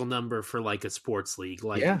magical number for like a sports league.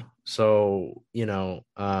 Like, yeah. So the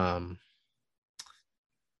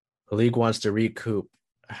league wants to recoup.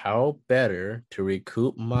 How better to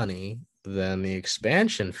recoup money than the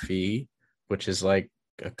expansion fee, which is like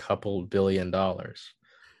a couple $2 billion.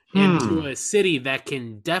 Into a city that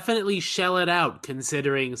can definitely shell it out,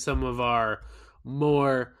 considering some of our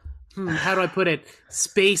more, how do I put it,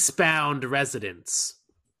 space-bound residents.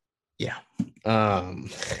 Yeah.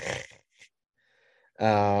 And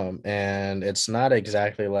it's not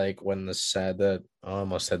exactly like when I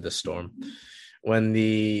almost said the Storm. When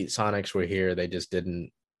the Sonics were here, they just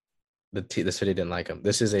didn't, the city didn't like them.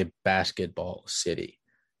 This is a basketball city.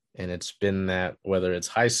 And it's been that, whether it's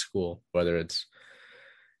high school, whether it's,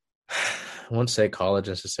 I won't say college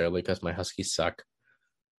necessarily because my Huskies suck.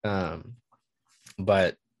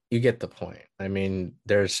 But you get the point. I mean,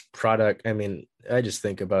 there's product. I mean, I just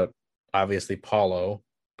think about, obviously, Paulo.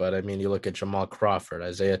 But, I mean, you look at Jamal Crawford,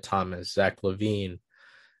 Isaiah Thomas, Zach LaVine,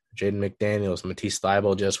 Jaden McDaniels, Matisse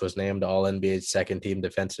Thybulle just was named All-NBA second-team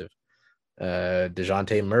defensive.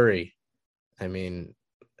 DeJounte Murray. I mean,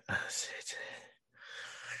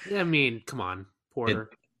 I mean, come on, Porter.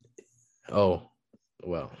 Oh,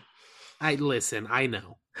 well. I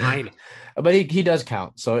know. But he does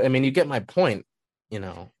count. So I mean, you get my point.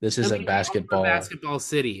 This is I a mean, we're a basketball. basketball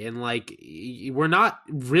city, and like we're not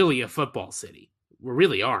really a football city. We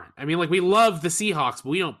really aren't. I mean, like we love the Seahawks, but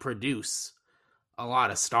we don't produce a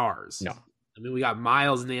lot of stars. No. I mean, we got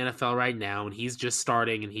Miles in the NFL right now, and he's just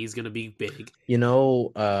starting, and he's going to be big.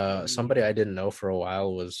 Somebody I didn't know for a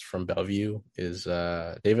while was from Bellevue is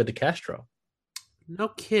David DeCastro. No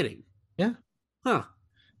kidding. Yeah. Huh.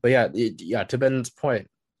 But yeah, to Ben's point,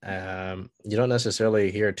 you don't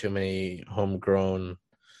necessarily hear too many homegrown.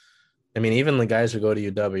 I mean, even the guys who go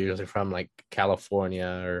to UW are usually from like California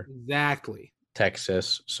or exactly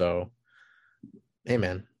Texas. So, hey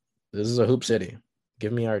man, this is a hoop city.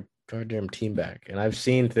 Give me our damn team back. And I've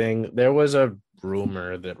seen there was a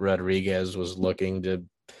rumor that Rodriguez was looking to.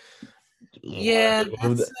 Yeah,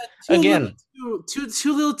 that's again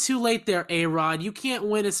too little, too late there, A-Rod. You can't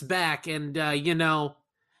win us back, and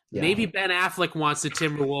maybe Ben Affleck wants the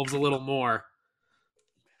Timberwolves a little more.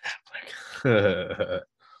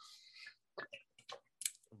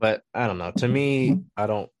 But I don't know. To me, I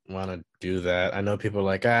don't want to do that. I know people are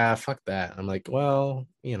like, fuck that. I'm like, well,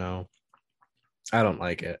 I don't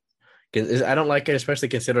like it. I don't like it, especially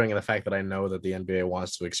considering the fact that I know that the NBA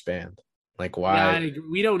wants to expand. Like, why? Yeah,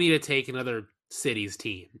 we don't need to take another city's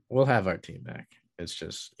team. We'll have our team back. It's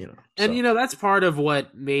just, And, that's part of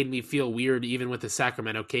what made me feel weird, even with the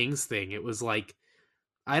Sacramento Kings thing. It was like,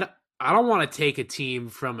 I don't want to take a team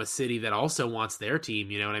from a city that also wants their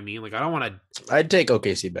team. You know what I mean? Like, I don't want to. I'd take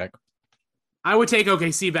OKC back. I would take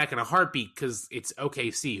OKC back in a heartbeat because it's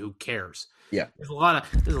OKC. Who cares? Yeah. There's a lot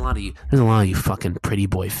of you fucking pretty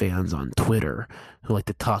boy fans on Twitter who like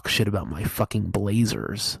to talk shit about my fucking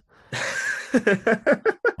Blazers.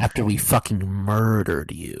 After we fucking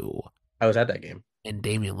murdered you. I was at that game. And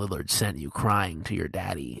Damian Lillard sent you crying to your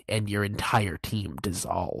daddy, and your entire team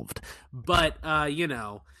dissolved. But I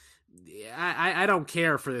don't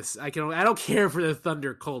care for this. I don't care for the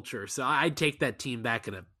Thunder culture, so I'd take that team back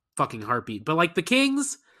in a fucking heartbeat. But like the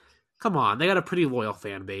Kings, come on, they got a pretty loyal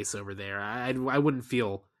fan base over there. I wouldn't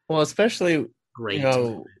feel especially great.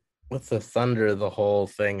 With the Thunder, the whole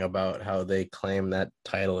thing about how they claim that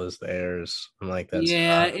title is theirs. I'm like, that's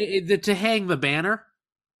to hang the banner.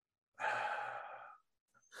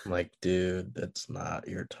 I'm like, dude, that's not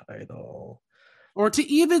your title. Or to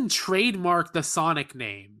even trademark the Sonic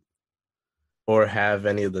name. Or have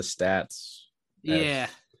any of the stats. Yeah.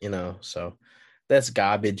 So that's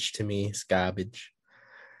garbage to me. It's garbage.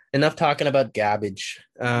 Enough talking about garbage.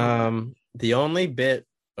 The only bit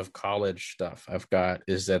of college stuff I've got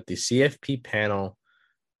is that the CFP panel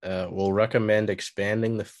will recommend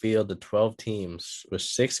expanding the field to 12 teams with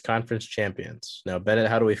 6 conference champions. Now, Bennett,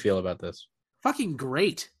 how do we feel about this? Fucking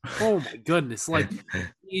great. Oh my goodness. Like,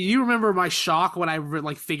 you remember my shock when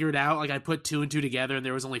I figured out, I put 2 and 2 together and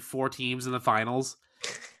there was only 4 teams in the finals.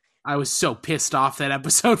 I was so pissed off that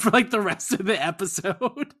episode for the rest of the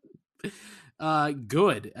episode.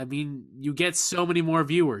 Good. I mean, you get so many more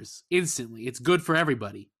viewers instantly. It's good for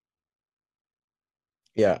everybody.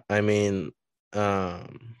 Yeah, I mean, I've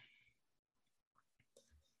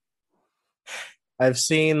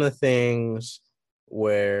seen the things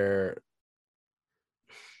where,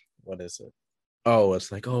 what is it? Oh,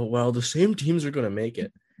 it's like, well, the same teams are going to make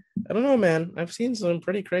it. I don't know, man. I've seen some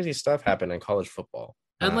pretty crazy stuff happen in college football.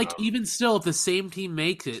 And even still, if the same team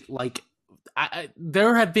makes it,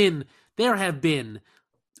 there have been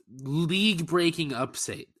league-breaking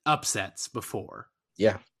upsets before.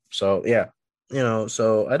 Yeah. So yeah,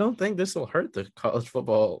 so I don't think this will hurt the college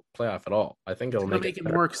football playoff at all. I think it'll make it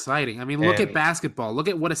more exciting. I mean, look at basketball. Look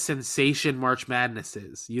at what a sensation March Madness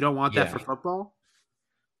is. You don't want that for football?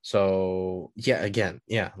 So yeah, again,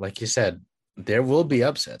 yeah, like you said, there will be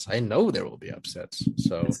upsets. I know there will be upsets.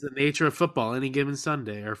 So it's the nature of football. Any given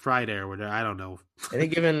Sunday or Friday or whatever, I don't know. any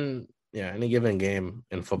given game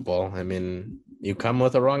in football. I mean, you come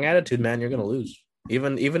with a wrong attitude, man, you're gonna lose.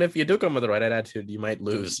 Even if you do come with the right attitude, you might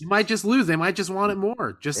lose. You might just lose. They might just want it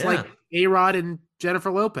more. Just like A-Rod and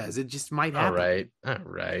Jennifer Lopez. It just might happen. All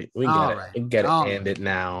right. We get it. And it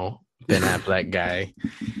now. Ben Affleck guy.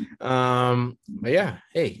 But yeah,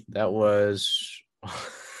 hey, that was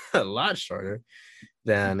a lot shorter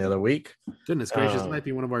than the other week. Goodness gracious, might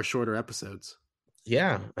be one of our shorter episodes.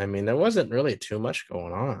 Yeah, I mean, there wasn't really too much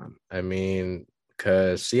going on. I mean,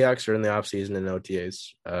 because Seahawks are in the offseason and OTAs.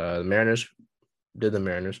 The Mariners did the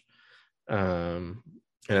Mariners. And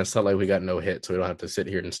it's not like we got no hit, so we don't have to sit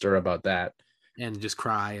here and stir about that. And just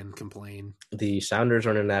cry and complain. The Sounders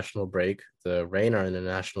are in a national break. The Rain are in a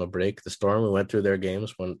national break. The Storm, we went through their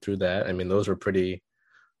games, went through that. I mean, those were pretty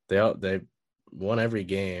They won every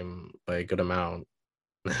game by a good amount.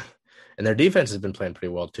 And their defense has been playing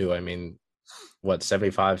pretty well too. I mean,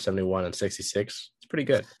 75, 71, and 66? It's pretty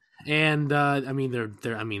good. And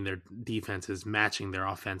their defense is matching their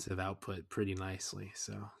offensive output pretty nicely.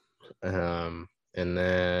 So, and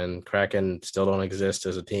then Kraken still don't exist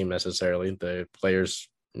as a team necessarily. The players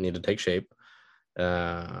need to take shape.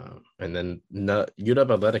 And then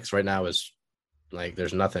UW Athletics right now is like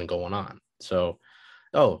there's nothing going on. So,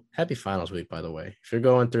 happy finals week, by the way. If you're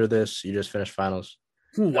going through this, you just finished finals.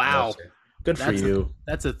 Wow. Good for you.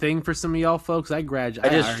 That's a thing for some of y'all folks. I graduate. I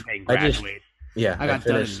got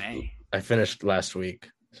done in May. I finished last week.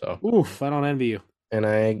 So oof, I don't envy you. And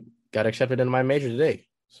I got accepted into my major today.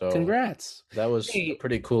 So congrats. That was a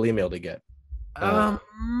pretty cool email to get.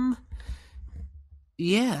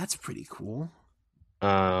 Yeah, that's pretty cool.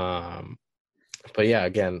 But yeah,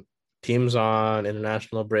 again, teams on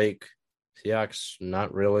international break. Seahawks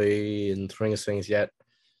not really in the swing of things yet.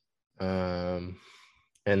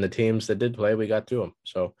 And the teams that did play, we got through them.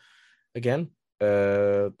 So again,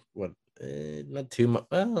 not too much.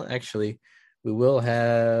 Well, actually, we will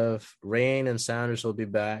have Rain and Sounders will be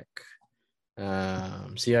back.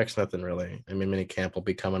 Seahawks, nothing really. I mean, mini camp will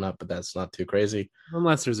be coming up, but that's not too crazy.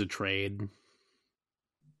 Unless there's a trade.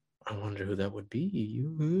 I wonder who that would be.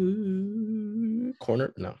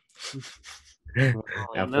 Corner? No. No.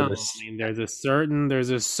 I mean, there's a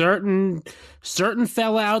certain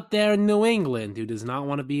fella out there in New England who does not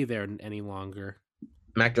want to be there any longer.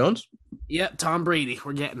 Mac Jones? Yep, Tom Brady.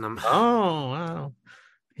 We're getting him. Oh, wow.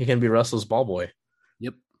 He can be Russell's ball boy.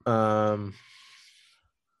 Yep.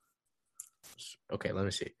 Okay, let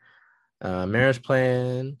me see. Mariners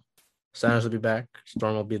playing. Sounders will be back.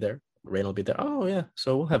 Storm will be there. Rain will be there. Oh, yeah.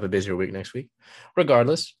 So we'll have a busier week next week.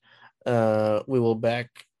 Regardless, we'll be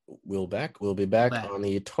back on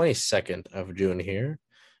the 22nd of June here.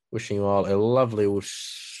 Wishing you all a lovely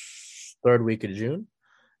third week of June.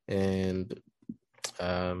 And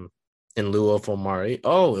in lieu of Omari.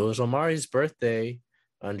 Oh, it was Omari's birthday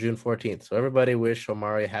on June 14th. So everybody wish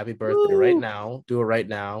Omari happy birthday right now. Do it right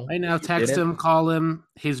now. Right now, text him, call him.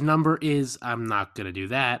 His number is, I'm not going to do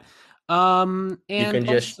that. And you can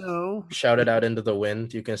just shout it out into the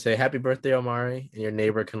wind. You can say happy birthday, Omari, and your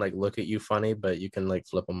neighbor can like look at you funny, but you can like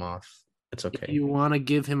flip them off. It's okay. If you want to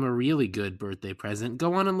give him a really good birthday present,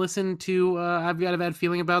 go on and listen to I've Got a Bad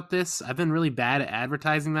Feeling About This. I've been really bad at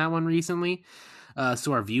advertising that one recently.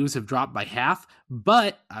 So our views have dropped by half,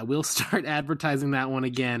 but I will start advertising that one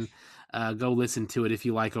again. Go listen to it if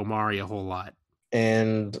you like Omari a whole lot.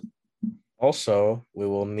 And also, we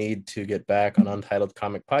will need to get back on Untitled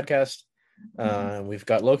Comic Podcast. We've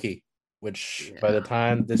got Loki, which by the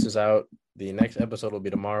time this is out, the next episode will be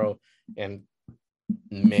tomorrow. And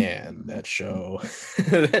man, that show's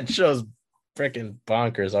freaking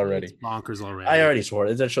bonkers already. It's bonkers already. I already swore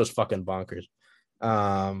it. That show's fucking bonkers.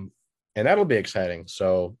 And that'll be exciting.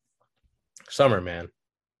 So summer, man.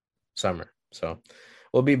 Summer. So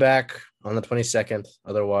we'll be back on the 22nd.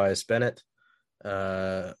 Otherwise, Bennett,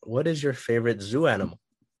 what is your favorite zoo animal?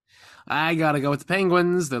 I gotta go with the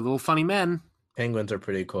penguins. They're little funny men. Penguins are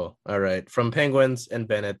pretty cool. All right. From Penguins and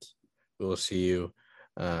Bennett, we will see you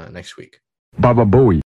next week. Baba Booey.